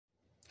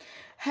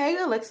Hey,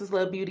 Alexus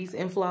Love Beauties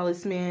and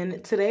Flawless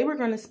Men. Today we're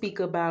going to speak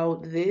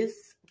about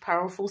this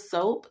powerful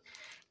soap.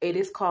 It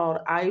is called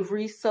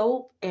Ivory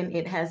soap, and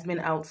it has been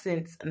out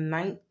since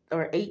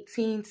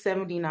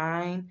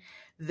 1879.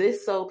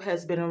 This soap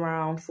has been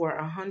around for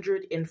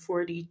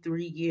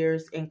 143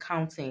 years and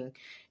counting.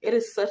 It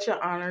is such an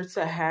honor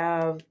to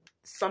have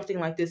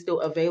something like this still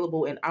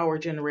available in our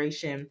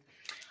generation.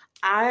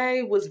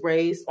 I was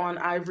raised on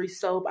Ivory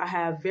soap. I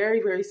have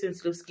very, very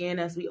sensitive skin,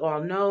 as we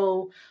all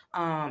know.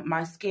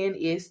 My skin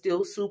is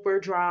still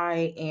super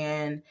dry,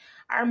 and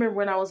I remember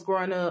when I was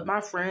growing up, my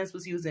friends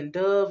was using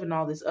Dove and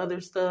all this other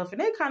stuff, and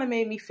they kind of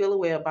made me feel a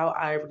way about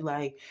Ivory,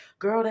 like,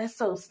 girl, that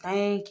soap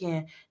stank,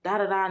 and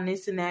da-da-da, and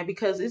this and that,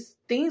 because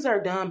things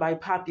are done by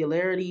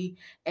popularity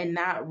and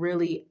not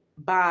really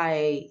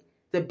by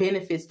the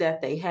benefits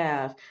that they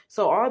have.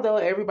 So although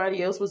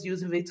everybody else was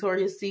using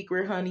Victoria's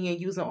Secret, honey, and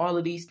using all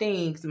of these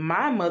things,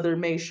 my mother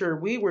made sure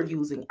we were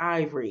using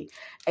Ivory,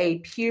 a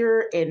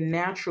pure and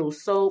natural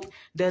soap,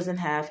 doesn't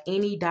have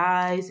any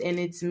dyes, and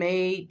it's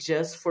made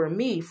just for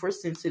me, for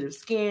sensitive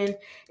skin.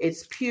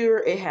 It's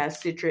pure, it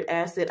has citric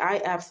acid.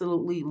 I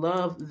absolutely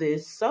love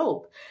this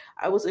soap.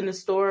 I was in the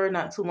store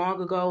not too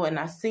long ago and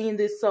I seen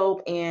this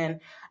soap, and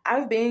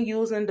I've been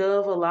using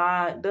Dove a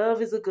lot.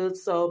 Dove is a good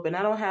soap, and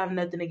I don't have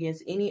nothing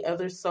against any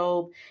other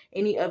soap,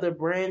 any other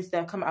brands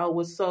that come out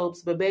with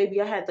soaps. But baby,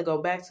 I had to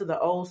go back to the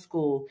old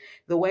school.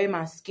 The way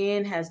my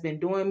skin has been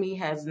doing me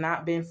has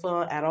not been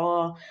fun at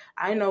all.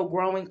 I know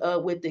growing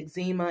up with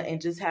eczema and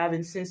just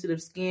having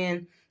sensitive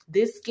skin,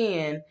 this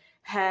skin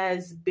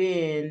has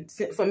been,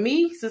 for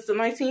me, since the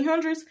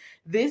 1900s,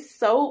 this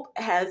soap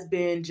has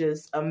been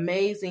just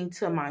amazing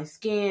to my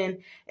skin.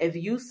 If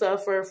you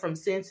suffer from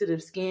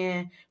sensitive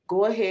skin,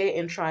 go ahead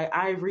and try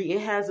Ivory.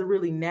 It has a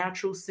really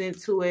natural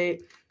scent to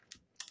it.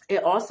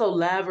 It also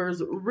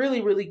lavers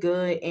really, really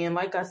good. And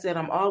like I said,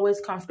 I'm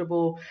always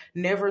comfortable,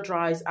 never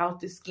dries out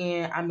the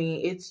skin. I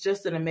mean, it's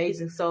just an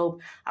amazing soap.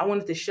 I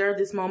wanted to share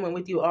this moment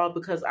with you all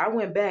because I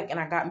went back and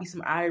I got me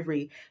some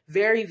Ivory.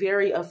 Very,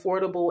 very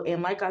affordable.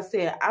 And like I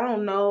said, I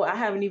don't know. I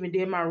haven't even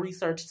did my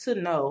research to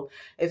know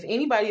if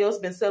anybody else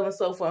been selling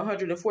soap for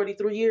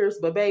 143 years.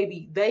 But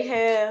baby, they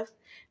had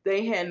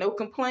no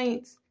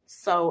complaints.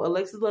 So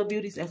Alexus Love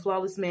Beauties and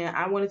Flawless Man,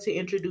 I wanted to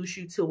introduce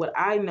you to what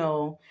I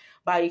know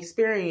by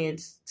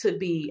experience to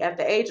be at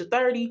the age of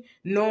 30,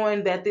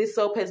 knowing that this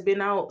soap has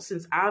been out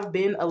since I've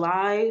been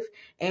alive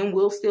and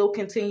will still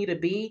continue to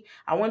be.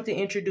 I wanted to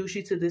introduce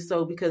you to this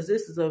soap because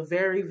this is a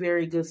very,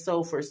 very good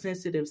soap for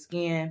sensitive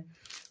skin.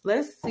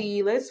 Let's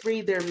see. Let's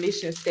read their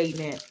mission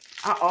statement.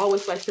 I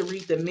always like to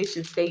read the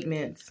mission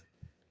statements.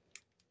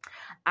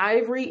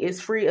 Ivory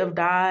is free of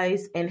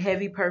dyes and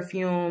heavy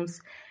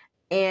perfumes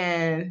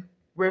and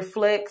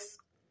reflects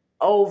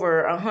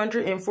over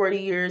 140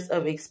 years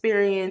of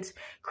experience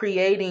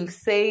creating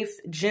safe,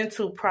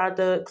 gentle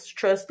products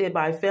trusted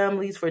by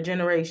families for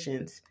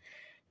generations.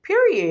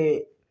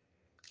 Period.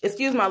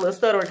 Excuse my little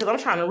stutter because I'm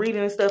trying to read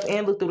it and stuff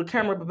and look through the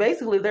camera. But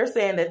basically, they're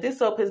saying that this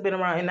soap has been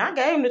around, and I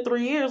gave them the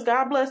 3 years.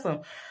 God bless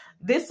them.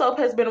 This soap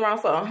has been around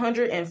for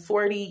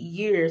 140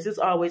 years. It's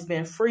always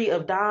been free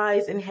of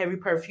dyes and heavy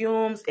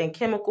perfumes and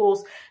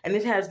chemicals, and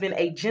it has been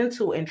a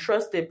gentle and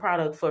trusted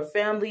product for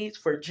families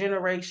for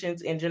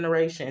generations and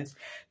generations.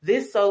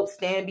 This soap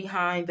stand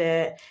behind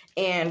that,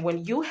 and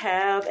when you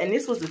have, and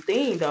this was the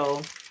thing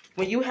though,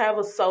 when you have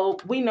a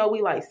soap, we know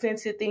we like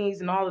scented things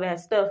and all of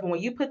that stuff. And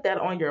when you put that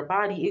on your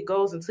body, it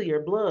goes into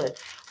your blood.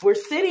 We're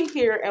sitting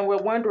here and we're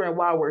wondering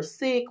why we're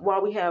sick, why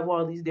we have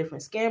all these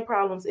different skin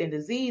problems and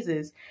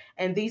diseases.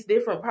 And these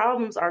different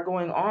problems are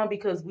going on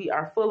because we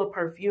are full of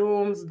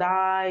perfumes,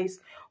 dyes,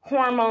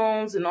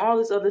 hormones, and all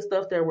this other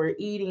stuff that we're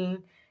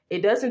eating.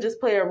 It doesn't just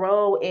play a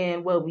role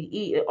in what we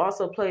eat. It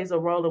also plays a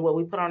role in what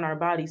we put on our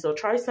body. So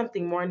try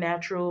something more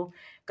natural.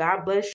 God bless you.